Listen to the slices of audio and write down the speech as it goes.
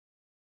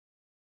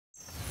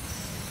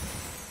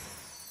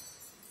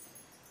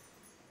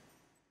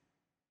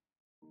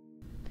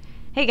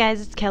Hey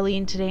guys, it's Kelly,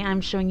 and today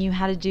I'm showing you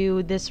how to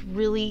do this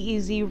really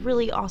easy,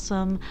 really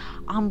awesome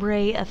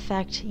ombre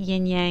effect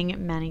yin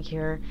yang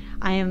manicure.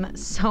 I am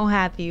so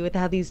happy with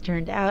how these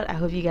turned out. I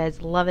hope you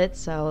guys love it,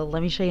 so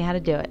let me show you how to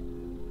do it.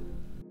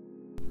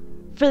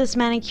 For this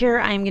manicure,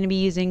 I'm going to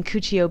be using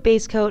Cuccio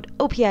base coat,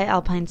 OPI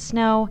Alpine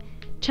Snow,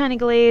 China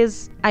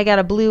Glaze, I got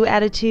a blue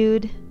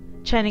attitude,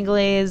 China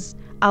Glaze,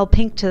 I'll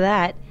pink to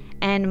that,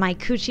 and my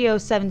Cuccio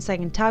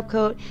 7-second top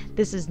coat.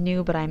 This is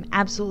new, but I'm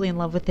absolutely in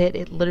love with it.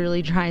 It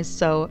literally dries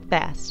so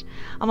fast.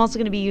 I'm also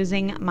going to be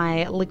using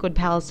my Liquid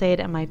Palisade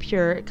and my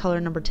Pure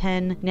Color number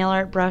 10 nail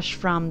art brush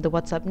from the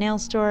What's Up nail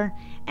store,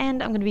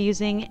 and I'm going to be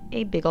using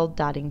a big old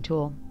dotting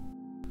tool.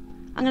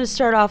 I'm going to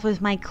start off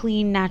with my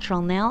clean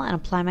natural nail and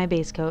apply my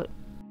base coat.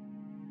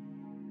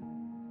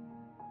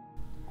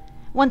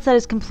 Once that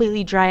is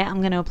completely dry,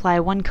 I'm going to apply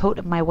one coat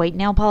of my white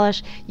nail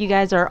polish. You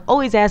guys are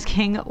always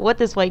asking what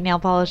this white nail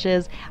polish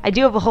is. I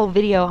do have a whole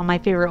video on my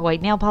favorite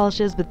white nail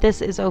polishes, but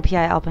this is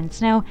OPI Alpine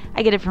Snow.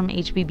 I get it from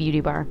HB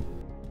Beauty Bar.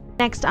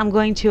 Next, I'm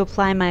going to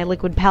apply my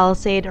Liquid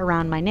Palisade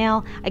around my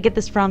nail. I get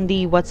this from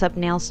the What's Up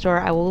nail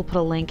store. I will put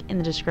a link in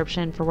the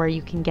description for where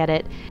you can get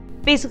it.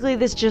 Basically,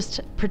 this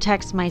just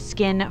protects my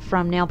skin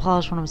from nail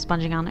polish when I'm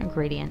sponging on a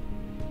gradient.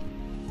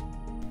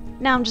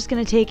 Now I'm just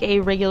going to take a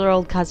regular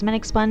old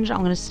cosmetic sponge. I'm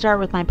going to start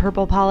with my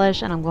purple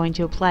polish and I'm going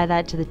to apply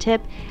that to the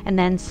tip, and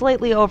then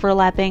slightly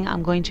overlapping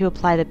I'm going to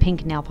apply the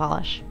pink nail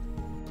polish.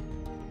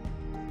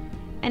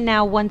 And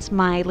now once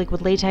my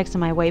liquid latex and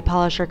my white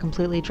polish are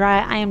completely dry,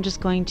 I am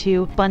just going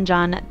to sponge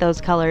on those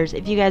colors.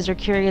 If you guys are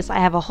curious, I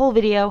have a whole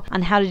video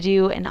on how to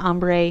do an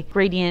ombre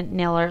gradient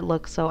nail art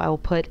look, so I will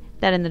put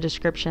that in the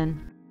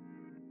description.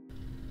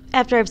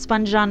 After I've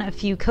sponged on a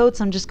few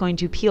coats, I'm just going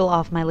to peel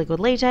off my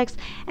liquid latex,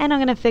 and I'm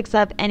going to fix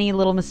up any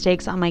little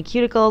mistakes on my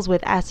cuticles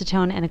with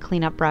acetone and a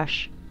cleanup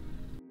brush.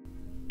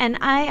 And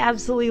I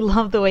absolutely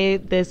love the way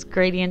this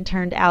gradient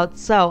turned out,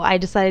 so I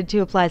decided to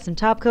apply some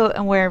top coat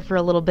and wear it for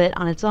a little bit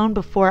on its own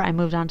before I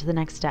moved on to the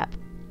next step.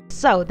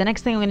 So the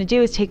next thing I'm going to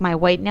do is take my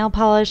white nail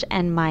polish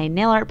and my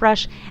nail art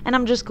brush, and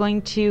I'm just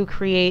going to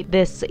create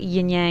this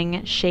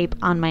yin-yang shape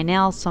on my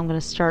nail. So I'm going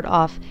to start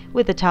off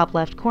with the top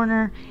left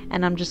corner,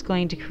 and I'm just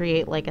going to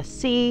create like a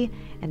C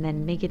and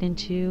then make it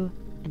into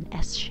an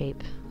S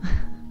shape.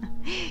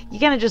 You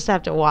kind of just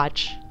have to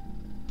watch.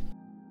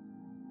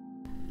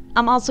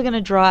 I'm also going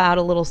to draw out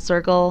a little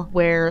circle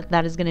where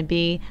that is going to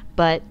be,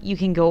 but you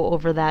can go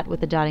over that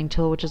with the dotting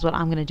tool, which is what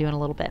I'm going to do in a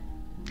little bit.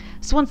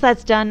 So once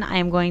that's done, I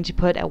am going to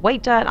put a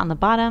white dot on the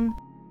bottom,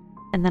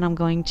 and then I'm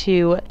going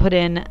to put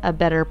in a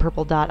better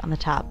purple dot on the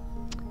top.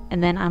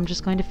 And then I'm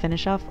just going to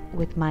finish off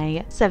with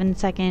my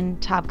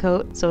 7-second top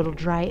coat so it'll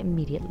dry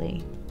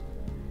immediately.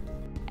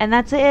 And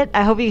that's it.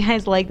 I hope you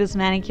guys like this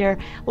manicure.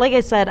 Like I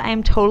said, I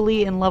am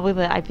totally in love with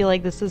it. I feel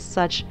like this is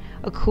such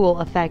a cool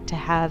effect to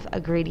have a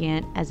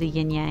gradient as a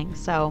yin-yang.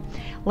 So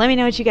let me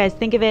know what you guys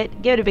think of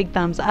it. Give it a big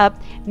thumbs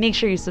up. Make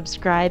sure you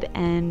subscribe,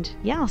 and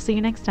yeah, I'll see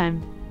you next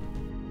time.